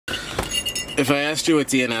If I asked you what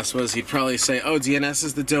DNS was, you'd probably say, oh, DNS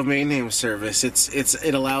is the domain name service.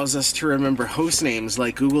 It allows us to remember host names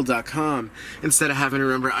like google.com instead of having to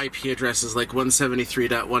remember IP addresses like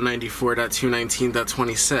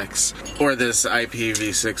 173.194.219.26 or this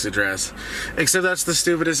IPv6 address. Except that's the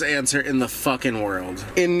stupidest answer in the fucking world.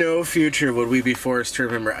 In no future would we be forced to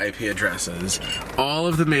remember IP addresses. All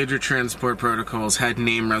of the major transport protocols had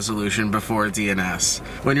name resolution before DNS.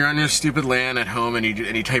 When you're on your stupid LAN at home and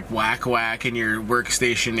you type whack whack in your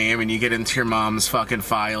workstation name and you get into your mom's fucking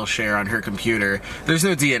file share on her computer, there's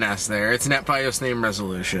no DNS there. It's NetBIOS name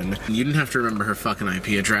resolution. You didn't have to remember her fucking IP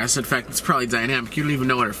address. In fact, it's probably dynamic. You don't even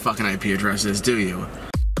know what her fucking IP address is, do you?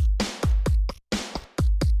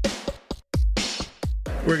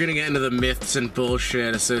 We're gonna get into the myths and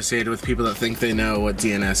bullshit associated with people that think they know what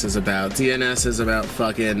DNS is about. DNS is about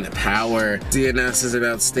fucking power. DNS is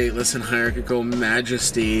about stateless and hierarchical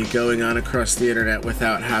majesty going on across the internet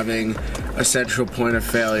without having a central point of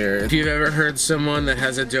failure. If you've ever heard someone that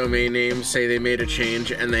has a domain name say they made a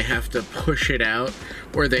change and they have to push it out,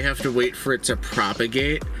 or they have to wait for it to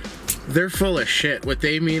propagate, they're full of shit. What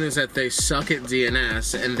they mean is that they suck at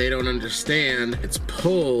DNS and they don't understand it's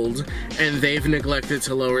pulled and they've neglected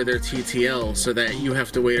to lower their TTL so that you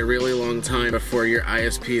have to wait a really long time before your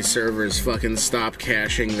ISP servers fucking stop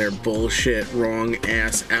caching their bullshit, wrong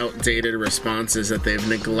ass, outdated responses that they've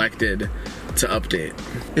neglected to update.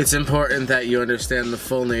 It's important that you understand the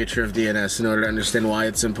full nature of DNS in order to understand why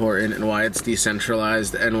it's important and why it's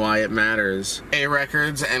decentralized and why it matters. A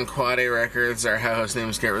records and quad A records are how host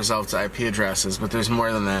names get resolved to IP addresses, but there's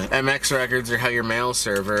more than that. MX records are how your mail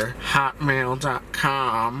server,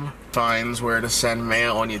 hotmail.com, finds where to send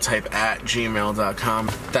mail when you type at gmail.com.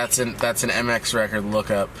 That's an MX record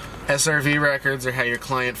lookup. SRV records are how your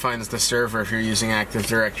client finds the server if you're using Active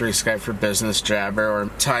Directory, Skype for Business, Jabber, or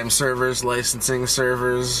time servers, licensing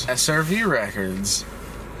servers. SRV records.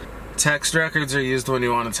 Text records are used when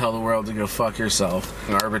you want to tell the world to go fuck yourself.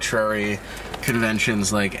 Arbitrary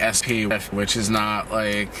conventions like SPF, which is not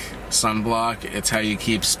like sunblock, it's how you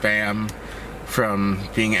keep spam from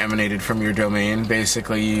being emanated from your domain.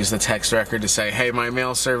 Basically, you use the text record to say, hey, my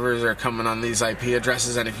mail servers are coming on these IP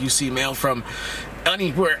addresses, and if you see mail from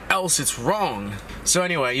anywhere else, it's wrong. So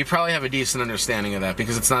anyway, you probably have a decent understanding of that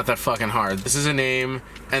because it's not that fucking hard. This is a name,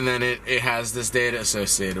 and then it has this data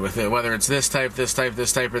associated with it, whether it's this type, this type,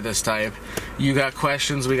 this type, or this type. You got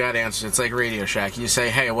questions, we got answers. It's like Radio Shack. You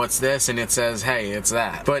say, hey, what's this? And it says, hey, it's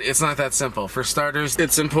that. But it's not that simple. For starters,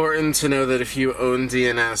 it's important to know that if you own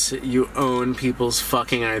DNS, you own people's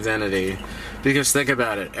fucking identity. Because think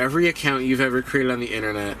about it. Every account you've ever created on the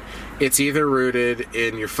internet, it's either rooted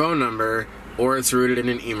in your phone number or it's rooted in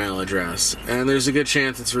an email address. And there's a good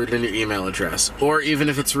chance it's rooted in your email address. Or even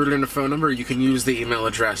if it's rooted in a phone number, you can use the email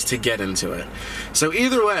address to get into it. So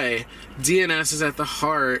either way, DNS is at the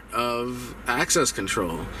heart of access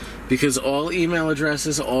control. Because all email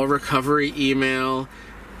addresses, all recovery email,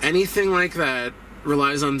 anything like that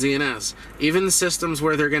relies on DNS. Even systems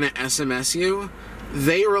where they're going to SMS you,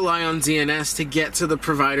 they rely on DNS to get to the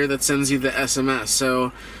provider that sends you the SMS.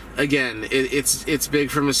 So again, it's big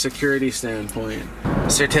from a security standpoint.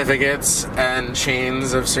 Certificates and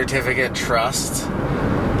chains of certificate trust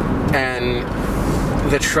and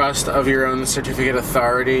the trust of your own certificate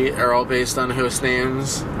authority are all based on host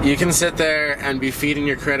names. You can sit there and be feeding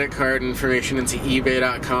your credit card information into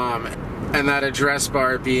eBay.com and that address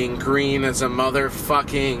bar being green as a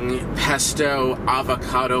motherfucking pesto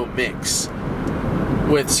avocado mix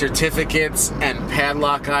with certificates and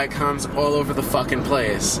padlock icons all over the fucking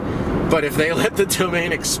place. But if they let the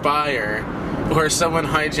domain expire, or someone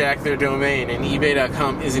hijack their domain and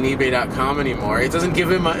eBay.com isn't eBay.com anymore, it doesn't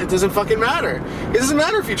it doesn't fucking matter. It doesn't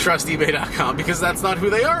matter if you trust eBay.com because that's not who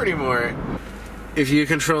they are anymore. If you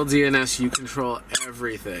control DNS, you control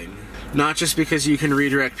everything. Not just because you can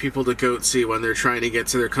redirect people to Goatsy when they're trying to get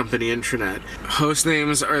to their company intranet. Host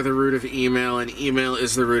names are the root of email, and email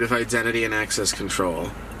is the root of identity and access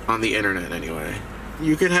control. On the internet, anyway.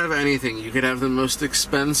 You could have anything. You could have the most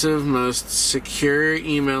expensive, most secure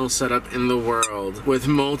email setup in the world, with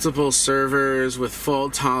multiple servers, with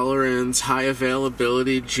fault tolerance, high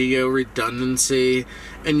availability, geo redundancy,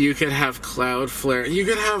 and you could have Cloudflare. You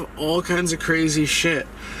could have all kinds of crazy shit.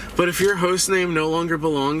 But if your host name no longer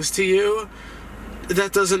belongs to you,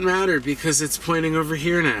 that doesn't matter because it's pointing over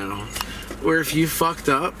here now. Or if you fucked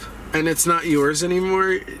up and it's not yours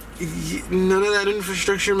anymore, none of that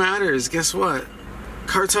infrastructure matters. Guess what?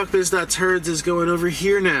 CarTalkBiz.turds is going over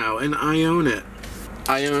here now, and I own it.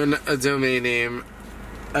 I own a domain name.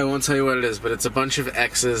 I won't tell you what it is, but it's a bunch of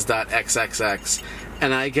x's.xxx.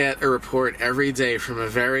 and I get a report every day from a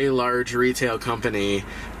very large retail company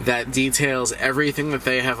that details everything that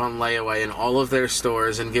they have on layaway in all of their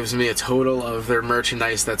stores and gives me a total of their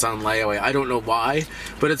merchandise that's on layaway. I don't know why,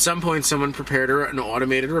 but at some point someone prepared an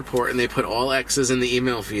automated report and they put all X's in the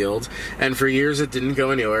email field, and for years it didn't go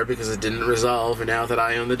anywhere because it didn't resolve, and now that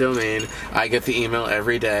I own the domain, I get the email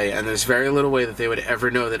every day, and there's very little way that they would ever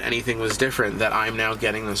know that anything was different, that I'm now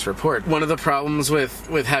getting this report. One of the problems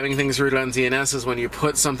with having things rooted on DNS is when you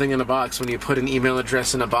put something in a box, when you put an email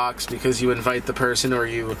address in a box because you invite the person or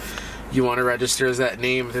you want to register as that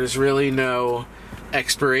name, there's really no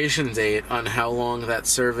expiration date on how long that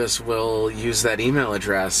service will use that email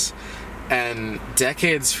address. And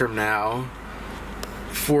decades from now,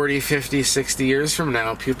 40, 50, 60 years from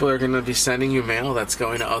now, people are going to be sending you mail that's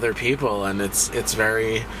going to other people, and it's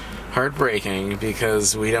very heartbreaking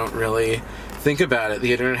because we don't really think about it.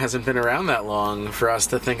 The internet hasn't been around that long for us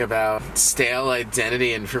to think about stale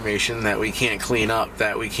identity information that we can't clean up,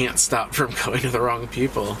 that we can't stop from going to the wrong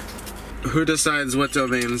people. Who decides what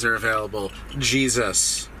domains are available?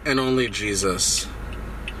 Jesus, and only Jesus.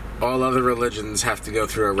 All other religions have to go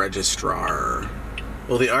through a registrar.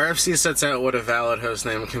 Well, the RFC sets out what a valid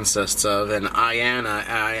hostname consists of, and IANA,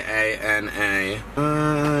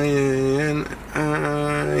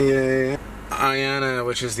 IANA,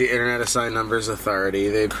 which is the Internet Assigned Numbers Authority,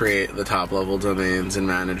 they create the top-level domains and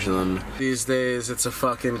manage them. These days, it's a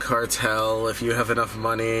fucking cartel. If you have enough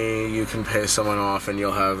money, you can pay someone off and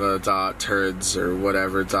you'll have a .turds or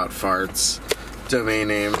whatever, .farts domain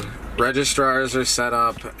name. Registrars are set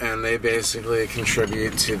up, and they basically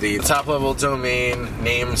contribute to the top-level domain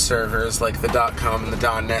name servers, like the .com and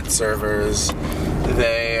the .net servers.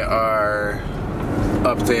 They are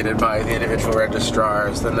updated by the individual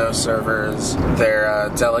registrars. The no servers, they're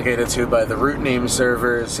delegated to by the root name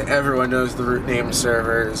servers. Everyone knows the root name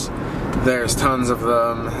servers. There's tons of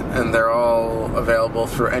them, and they're all available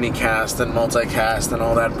through Anycast and multicast and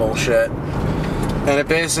all that bullshit. And it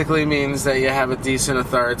basically means that you have a decent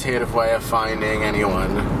authoritative way of finding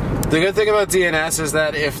anyone. The good thing about DNS is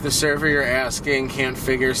that if the server you're asking can't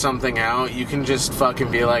figure something out, you can just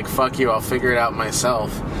fucking be like, fuck you, I'll figure it out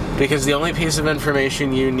myself. Because the only piece of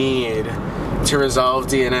information you need to resolve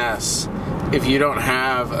DNS, if you don't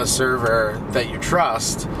have a server that you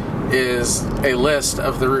trust, is a list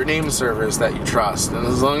of the root name servers that you trust. And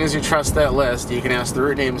as long as you trust that list, you can ask the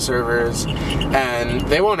root name servers, and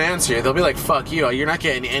they won't answer you. They'll be like, fuck you, you're not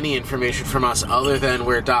getting any information from us other than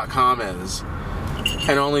where .com is.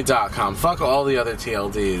 And only .com. Fuck all the other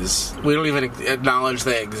TLDs. We don't even acknowledge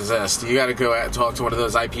they exist. You gotta go out and talk to one of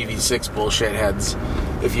those IPv6 bullshit heads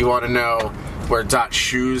if you want to know where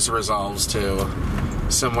 .shoes resolves to.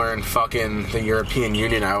 Somewhere in fucking the European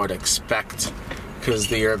Union, I would expect, because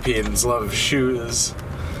the Europeans love shoes.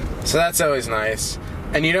 So that's always nice.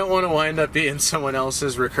 And you don't want to wind up being someone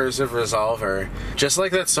else's recursive resolver. Just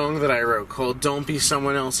like that song that I wrote called Don't Be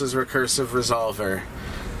Someone Else's Recursive Resolver.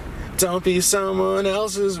 Don't be someone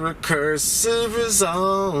else's recursive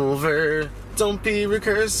resolver. Don't be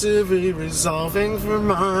recursively resolving for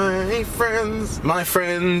my friends. My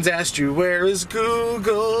friend asked you where is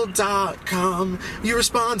Google.com. You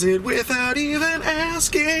responded without even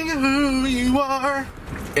asking who you are.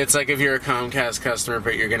 It's like if you're a Comcast customer,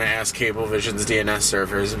 but you're going to ask Cablevision's DNS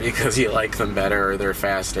servers because you like them better or they're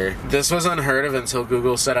faster. This was unheard of until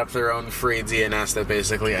Google set up their own free DNS that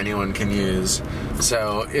basically anyone can use.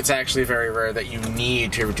 So it's actually very rare that you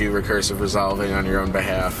need to do recursive resolving on your own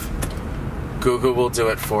behalf. Google will do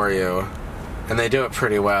it for you, and they do it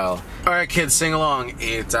pretty well. Alright kids, sing along.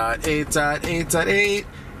 8.8.8.8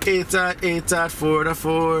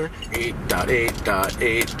 8.8.4.4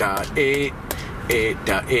 8.8.8.8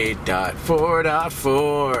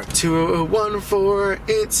 8.8.4.4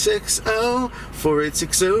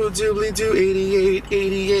 2014-860-4860 doobly-doo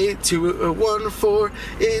 8888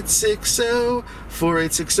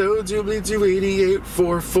 2014-860-4860 doobly-doo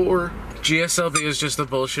 8844. GSLB is just a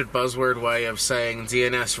bullshit buzzword way of saying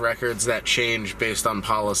DNS records that change based on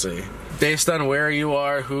policy. Based on where you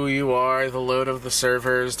are, who you are, the load of the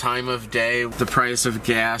servers, time of day, the price of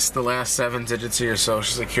gas, the last 7 digits of your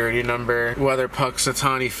social security number, whether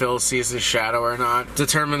Puxatawny Phil sees his shadow or not,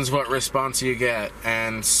 determines what response you get.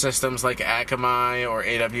 And systems like Akamai or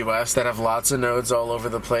AWS that have lots of nodes all over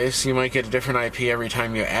the place, you might get a different IP every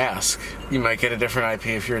time you ask. You might get a different IP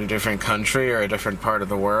if you're in a different country or a different part of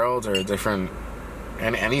the world or a different...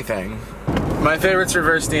 and anything. My favorite's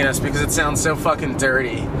reverse DNS because it sounds so fucking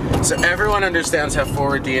dirty. So everyone understands how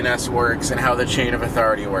forward DNS works and how the chain of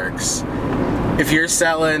authority works. If you're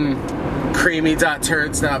selling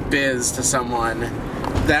creamy.turds.biz to someone,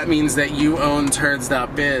 that means that you own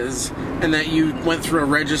turds.biz, and that you went through a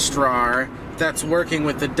registrar that's working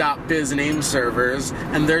with the .biz name servers,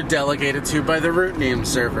 and they're delegated to by the root name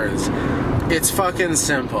servers. It's fucking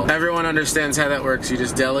simple. Everyone understands how that works. You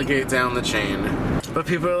just delegate down the chain. But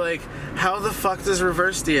people are like, how the fuck does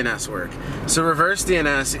reverse DNS work? So reverse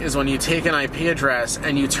DNS is when you take an IP address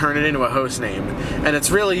and you turn it into a host name. And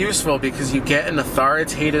it's really useful because you get an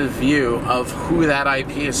authoritative view of who that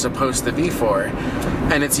IP is supposed to be for.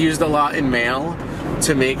 And it's used a lot in mail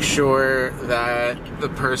to make sure that the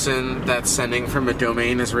person that's sending from a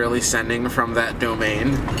domain is really sending from that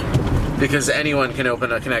domain. Because anyone can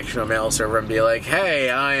open a connection to a mail server and be like, hey,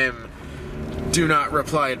 I am do not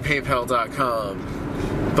reply at paypal.com.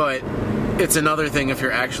 But it's another thing if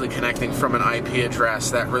you're actually connecting from an IP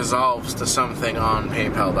address that resolves to something on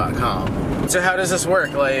paypal.com. So how does this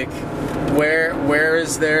work? Like, where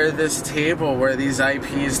is there this table where these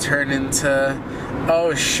IPs turn into...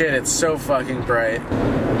 Oh shit, it's so fucking bright.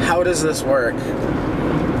 How does this work?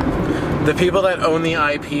 The people that own the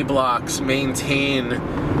IP blocks maintain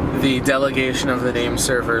the delegation of the name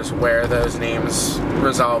servers where those names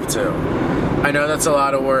resolve to. I know that's a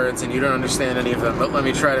lot of words and you don't understand any of them, but let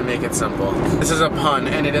me try to make it simple. This is a pun,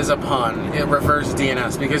 and it is a pun. It reverse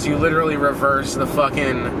DNS because you literally reverse the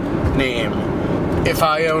fucking name. If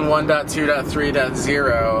I own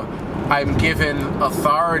 1.2.3.0, I'm given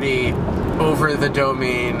authority over the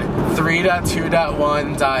domain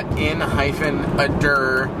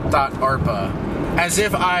 3.2.1.in-adir.arpa. As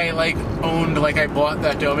if I I bought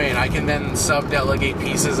that domain. I can then sub-delegate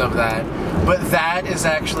pieces of that. But that is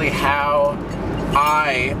actually how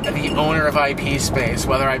I, the owner of IP space,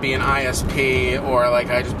 whether I be an ISP or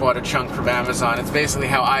I just bought a chunk from Amazon, it's basically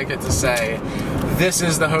how I get to say, this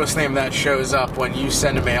is the host name that shows up when you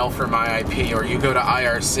send a mail for my IP or you go to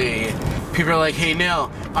IRC. People are like, hey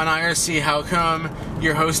Nill, on IRC, how come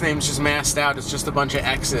your host name's just masked out? It's just a bunch of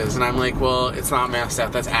X's. And I'm like, well, it's not masked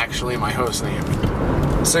out. That's actually my host name.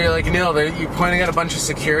 So you're like, Nill, you're pointing out a bunch of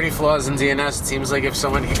security flaws in DNS. It seems like if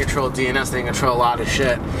someone can control DNS, they can control a lot of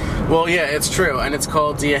shit. Well, yeah, it's true, and it's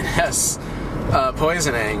called DNS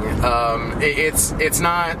poisoning. It's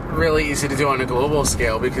not really easy to do on a global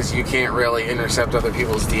scale because you can't really intercept other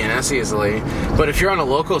people's DNS easily. But if you're on a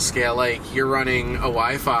local scale, like you're running a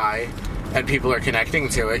Wi-Fi and people are connecting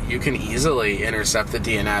to it, you can easily intercept the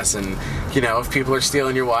DNS. And, if people are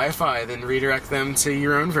stealing your Wi-Fi, then redirect them to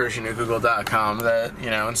your own version of google.com that,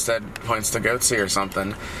 instead points to Goatsy or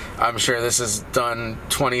something. I'm sure this is done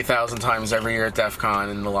 20,000 times every year at DEF CON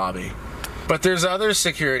in the lobby. But there's other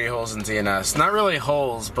security holes in DNS. Not really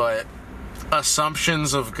holes, but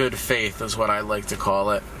assumptions of good faith is what I like to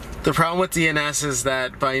call it. The problem with DNS is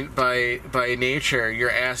that by nature,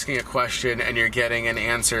 you're asking a question and you're getting an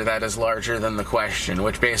answer that is larger than the question,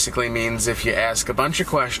 which basically means if you ask a bunch of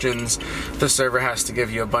questions, the server has to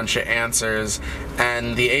give you a bunch of answers,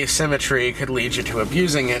 and the asymmetry could lead you to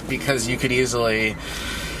abusing it because you could easily...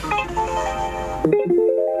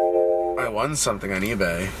 I won something on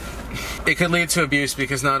eBay. It could lead to abuse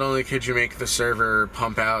because not only could you make the server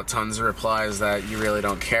pump out tons of replies that you really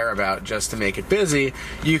don't care about just to make it busy,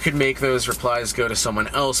 you could make those replies go to someone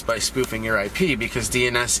else by spoofing your IP because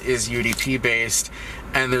DNS is UDP based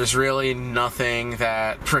and there's really nothing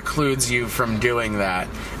that precludes you from doing that.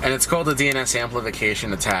 And it's called a Dns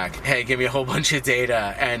Amplification Attack. Hey, give me a whole bunch of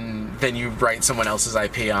data, and then you write someone else's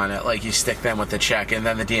IP on it, like you stick them with the check, and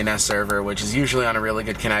then the DNS server, which is usually on a really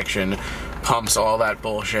good connection, pumps all that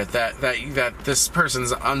bullshit that this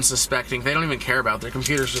person's unsuspecting. They don't even care about. Their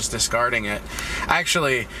computer's just discarding it.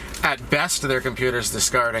 Actually, at best, their computer's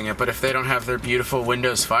discarding it, but if they don't have their beautiful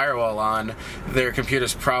Windows firewall on, their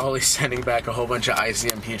computer's probably sending back a whole bunch of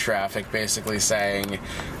ICMP traffic basically saying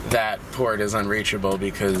that port is unreachable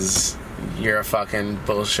because you're a fucking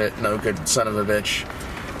bullshit, no good son of a bitch.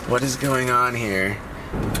 What is going on here?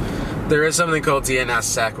 There is something called Dns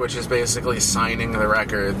Sec, which is basically signing the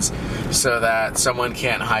records so that someone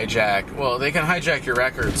can't hijack. Well, they can hijack your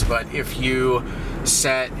records, but if you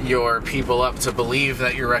set your people up to believe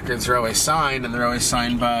that your records are always signed, and they're always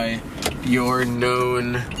signed by your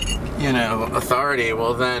known, authority,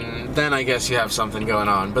 well then I guess you have something going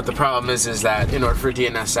on. But the problem is that in order for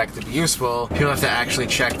Dns Sec to be useful, people have to actually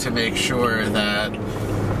check to make sure that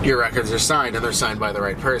your records are signed and they're signed by the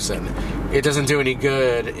right person. It doesn't do any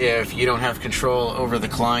good if you don't have control over the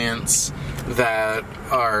clients that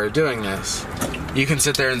are doing this. You can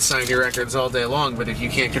sit there and sign your records all day long, but if you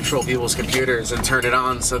can't control people's computers and turn it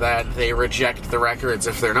on so that they reject the records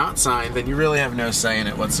if they're not signed, then you really have no say in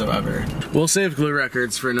it whatsoever. We'll save glue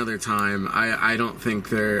records for another time. I don't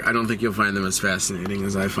think you'll find them as fascinating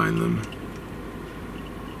as I find them.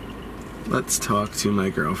 Let's talk to my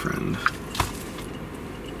girlfriend.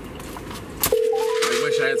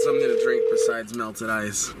 rides melted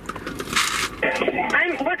ice.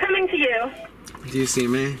 We're coming to you. Do you see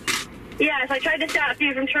me? Yes, I tried to stop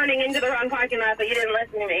you from turning into the wrong parking lot, but you didn't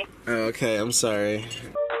listen to me. Oh, okay, I'm sorry.